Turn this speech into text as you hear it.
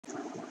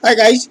Hi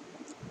guys,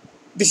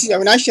 this is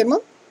Avinash Sharma,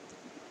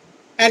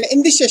 and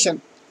in this session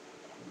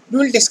we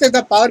will discuss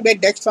the Power BI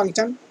DAX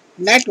function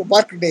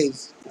network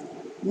days.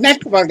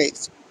 Network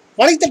days.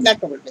 What is the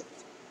network days?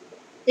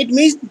 It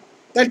means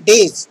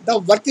the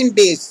working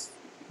days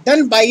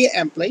done by an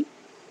employee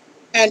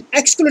and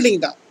excluding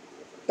the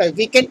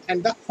weekend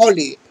and the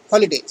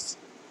holidays.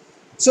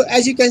 So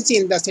as you can see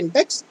in the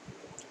syntax,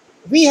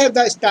 we have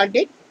the start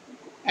date,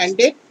 end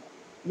date,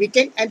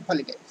 weekend and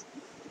holidays.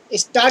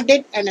 Start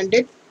date and end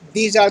date,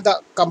 these are the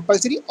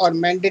compulsory or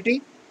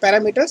mandatory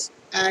parameters,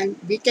 and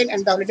weekend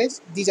and the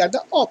holidays, these are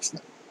the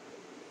optional.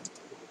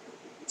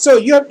 So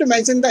you have to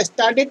mention the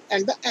start date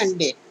and the end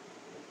date.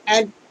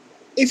 And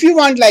if you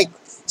want like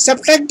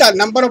subtract the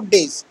number of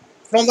days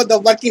from the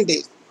working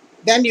days,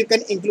 then you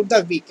can include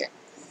the weekend.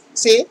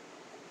 Say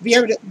we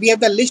have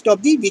the list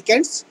of the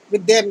weekends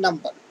with their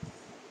number.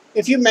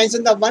 If you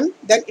mention the one,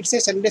 then it's a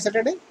Sunday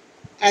Saturday,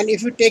 and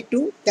if you take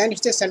two, then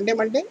it's a Sunday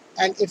Monday,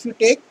 and if you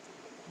take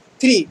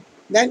three,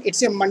 then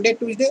it's a Monday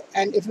Tuesday,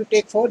 and if you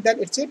take four, then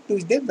it's a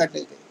Tuesday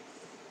Wednesday.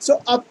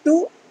 So up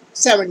to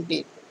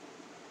 17,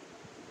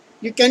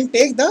 you can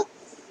take the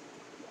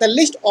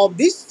list of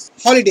these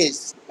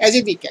holidays as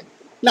a weekend.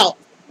 Now,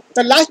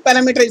 the last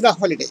parameter is the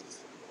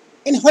holidays.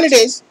 In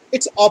holidays,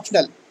 it's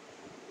optional.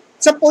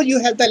 Suppose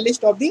you have the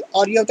list of you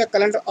have the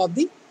calendar of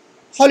the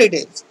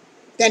holidays,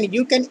 then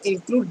you can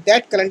include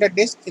that calendar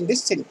days in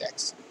this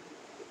syntax.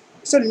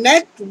 So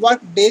net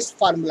work days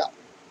formula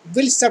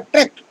will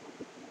subtract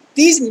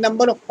these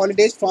number of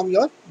holidays from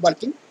your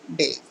working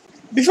days.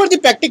 Before the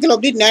practical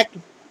of the net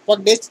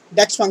work days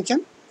DAX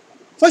function,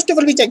 first of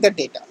all we check the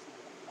data.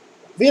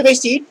 We have a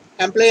sheet,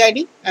 employee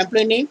ID,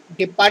 employee name,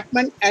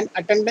 department and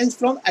attendance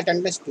from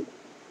attendance to.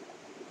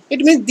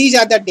 It means these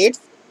are the dates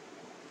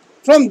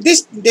from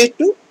this date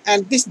to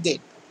and this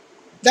date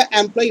the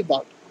employee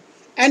worked.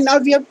 And now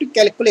we have to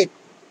calculate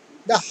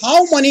the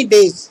how many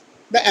days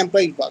the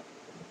employee worked,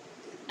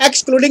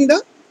 excluding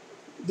the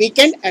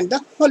weekend and the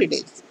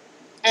holidays.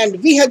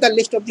 And we have the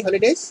list of the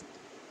holidays.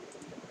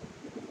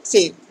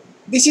 Say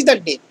this is the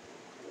date.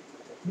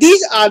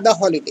 These are the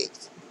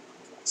holidays.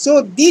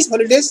 So these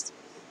holidays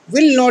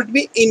will not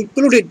be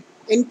included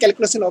in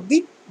calculation of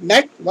the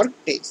net work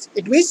days.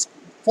 It means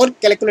for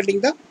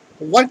calculating the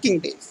working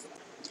days.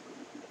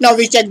 Now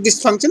we check this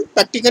function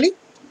practically.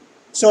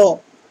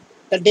 So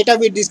the data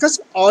we discussed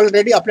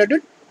already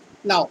uploaded.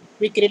 Now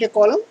we create a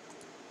column,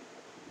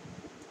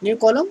 new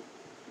column.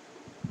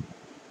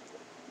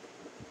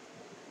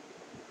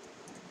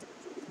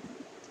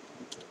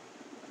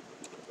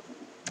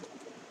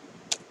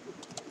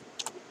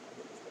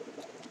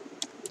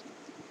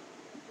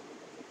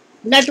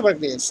 Network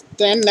days,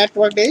 then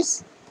network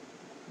days,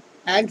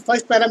 and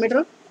first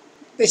parameter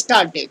the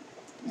start date.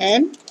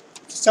 And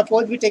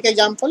suppose we take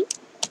example,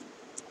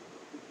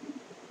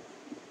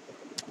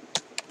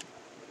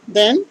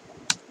 then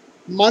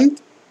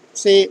month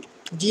say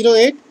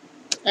 08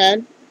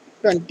 and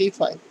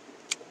 25,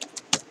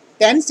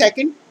 then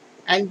second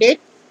and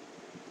date,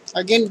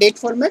 again date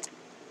format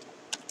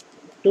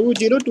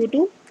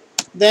 2022,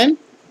 then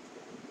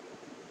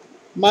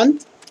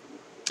month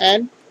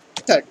and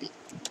 30,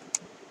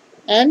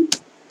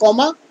 and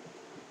comma,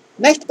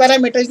 next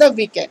parameter is the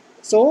weekend.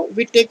 So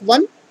we take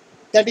one,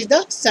 that is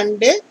the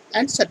Sunday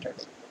and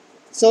Saturday.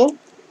 So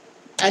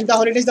and the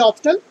holiday is the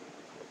optional.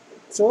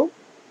 So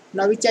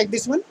now we check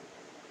this one.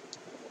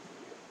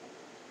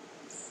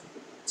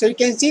 So you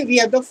can see we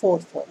have the 4.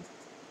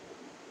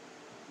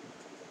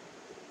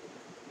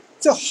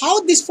 So how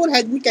this 4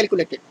 has been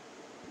calculated?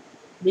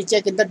 We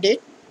check in the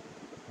date.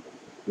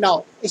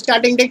 Now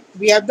starting date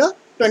we have the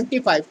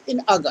 25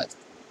 in August.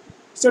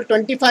 So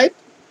 25,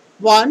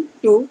 1,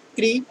 2,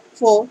 3,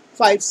 4,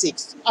 5,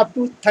 6 up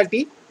to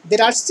 30.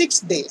 There are 6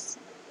 days.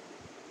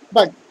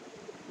 But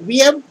we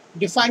have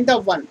defined the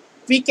one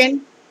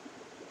weekend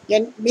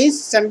and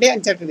means Sunday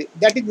and Saturday.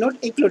 That is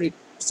not included.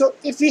 So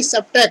if we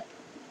subtract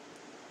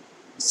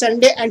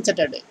Sunday and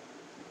Saturday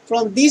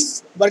from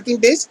these working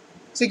days,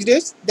 6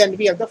 days, then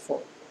we have the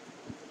 4.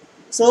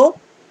 So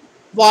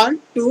 1,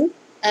 2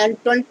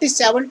 and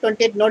 27,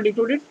 28 not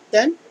included,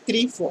 then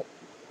 3, 4.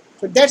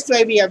 So that's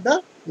why we have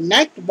the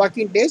net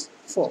working days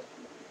 4.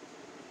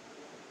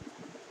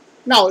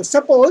 Now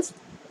suppose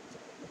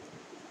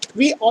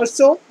we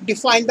also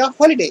define the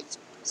holidays.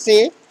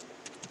 Say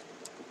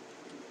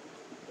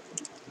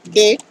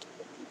date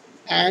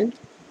and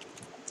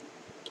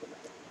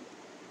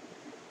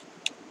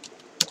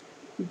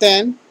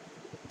then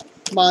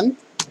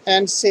month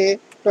and say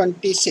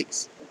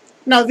 26.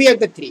 Now we have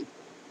the 3.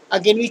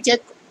 Again we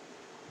check.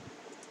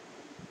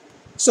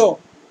 So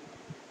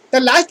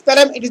the last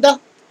parameter is the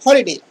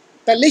holiday,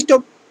 the list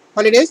of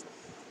holidays.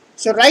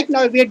 So right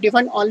now we have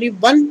defined only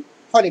one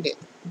holiday,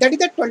 that is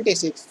the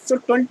 26. So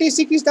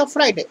 26 is the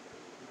Friday,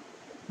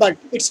 but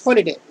it's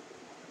holiday.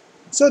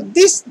 So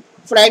this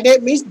Friday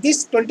means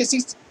this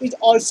 26 is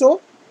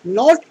also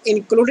not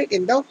included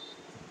in the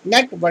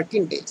net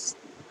working days.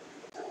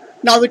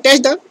 Now we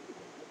test the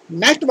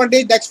net work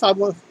days DAX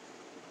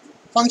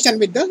function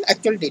with the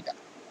actual data.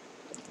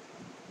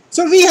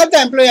 So we have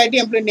the employee ID,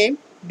 employee name,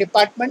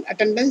 department,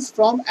 attendance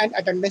from, and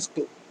attendance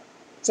to.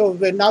 So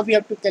now we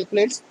have to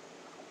calculate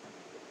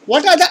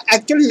what are the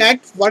actual net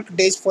work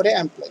days for an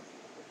employee.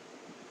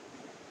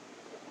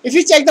 If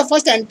you check the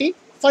first entry,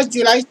 1st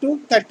July to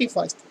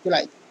 31st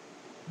July,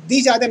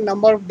 these are the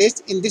number of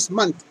days in this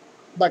month,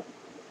 but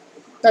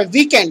the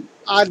weekend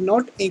are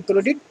not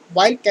included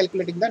while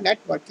calculating the net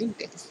working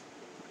days.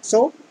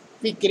 So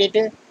we create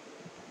a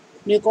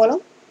new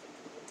column.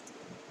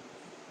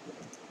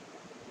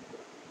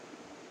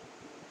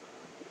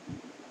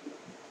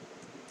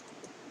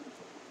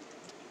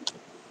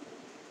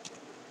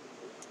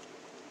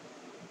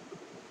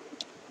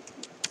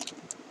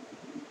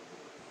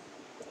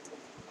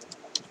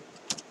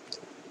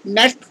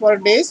 Net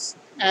work days,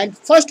 and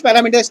first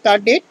parameter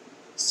start date,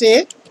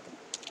 say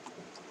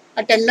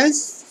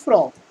attendance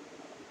from.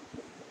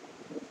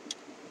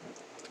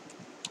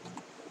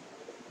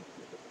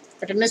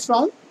 Attendance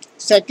from.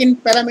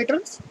 Second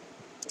parameter,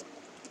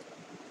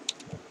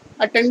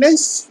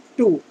 attendance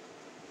to.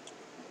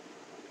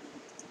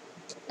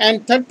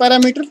 And third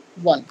parameter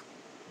 1.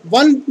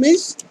 1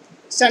 means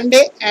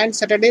Sunday and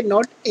Saturday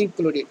not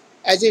included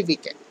as a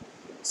weekend.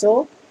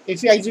 So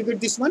if you execute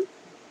this one,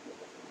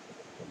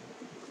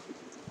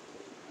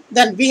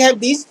 then we have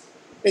these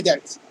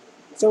results.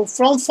 So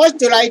from 1st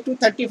July to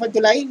 31st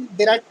July,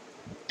 there are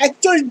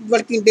actual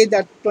working days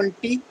that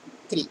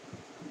 23.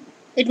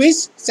 It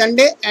means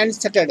Sunday and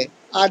Saturday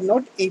are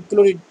not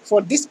included for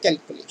this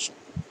calculation.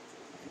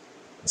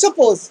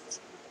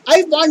 Suppose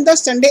I want the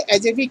Sunday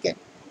as a weekend.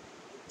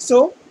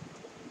 So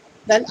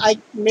then I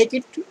make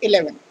it to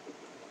 11.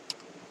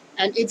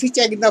 And if you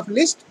check in the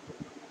list,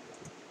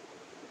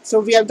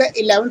 so we have the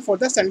 11 for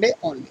the Sunday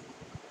only.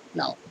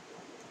 Now,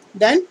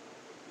 then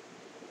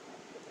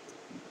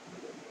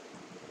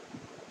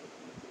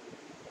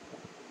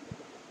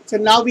so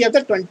now we have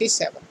the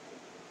 27.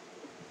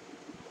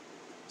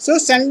 So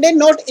Sunday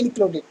not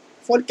included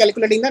for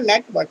calculating the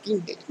net working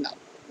days now.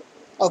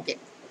 Okay.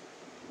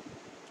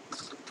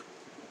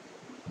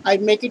 I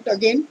make it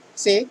again,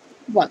 say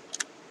 1.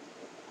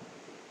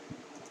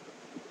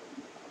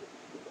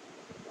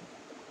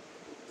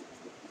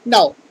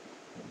 Now,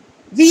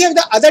 we have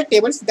the other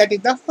tables, that is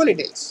the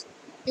holidays.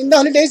 In the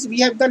holidays,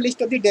 we have the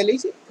list of the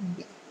days.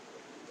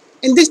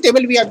 In this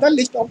table, we have the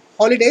list of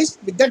holidays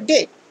with the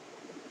date.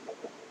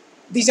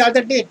 These are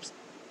the dates.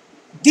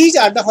 These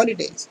are the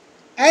holidays.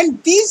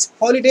 And these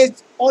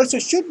holidays also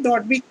should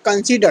not be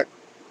considered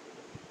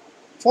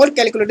for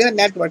calculating the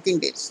net working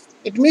days.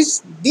 It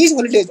means these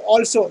holidays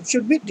also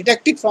should be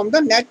deducted from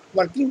the net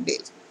working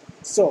days.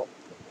 So,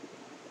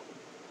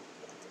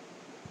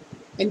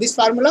 in this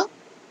formula,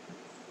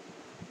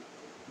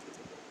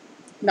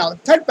 now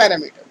third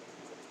parameter,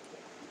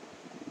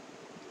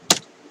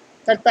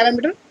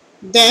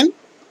 then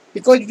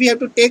because we have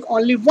to take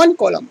only one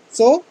column,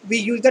 so we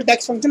use the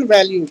Dax function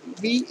value,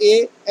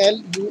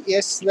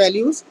 VALUS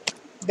values,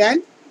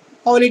 then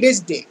holidays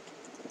date.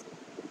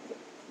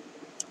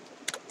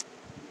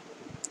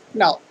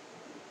 Now,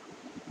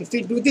 if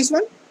we do this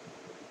one,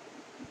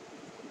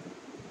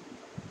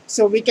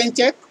 so we can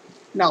check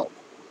now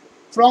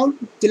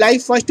from July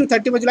 1st to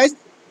 31st July,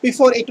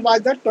 before it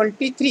was the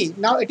 23,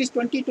 now it is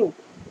 22.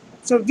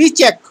 So we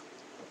check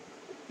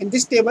in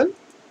this table,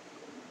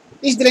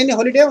 is there any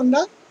holiday on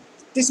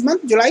this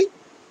month, July?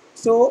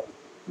 So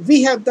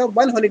we have the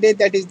one holiday,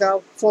 that is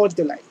the 4th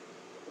July.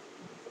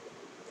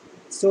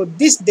 So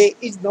this day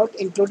is not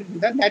included in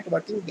the net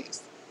working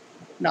days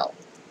now.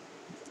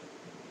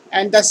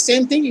 And the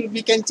same thing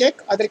we can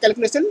check other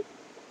calculation,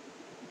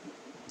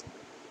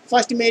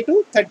 1st May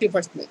to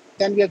 31st May.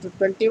 Then we have to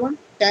 21,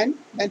 10,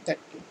 then 30.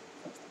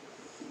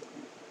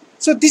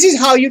 So this is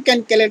how you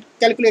can calculate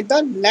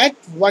the net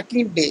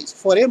working days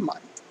for a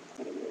month.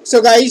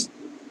 So guys,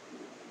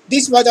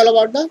 this was all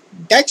about the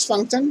Dax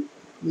function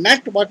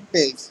net work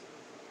days.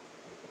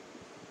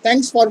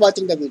 Thanks for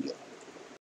watching the video.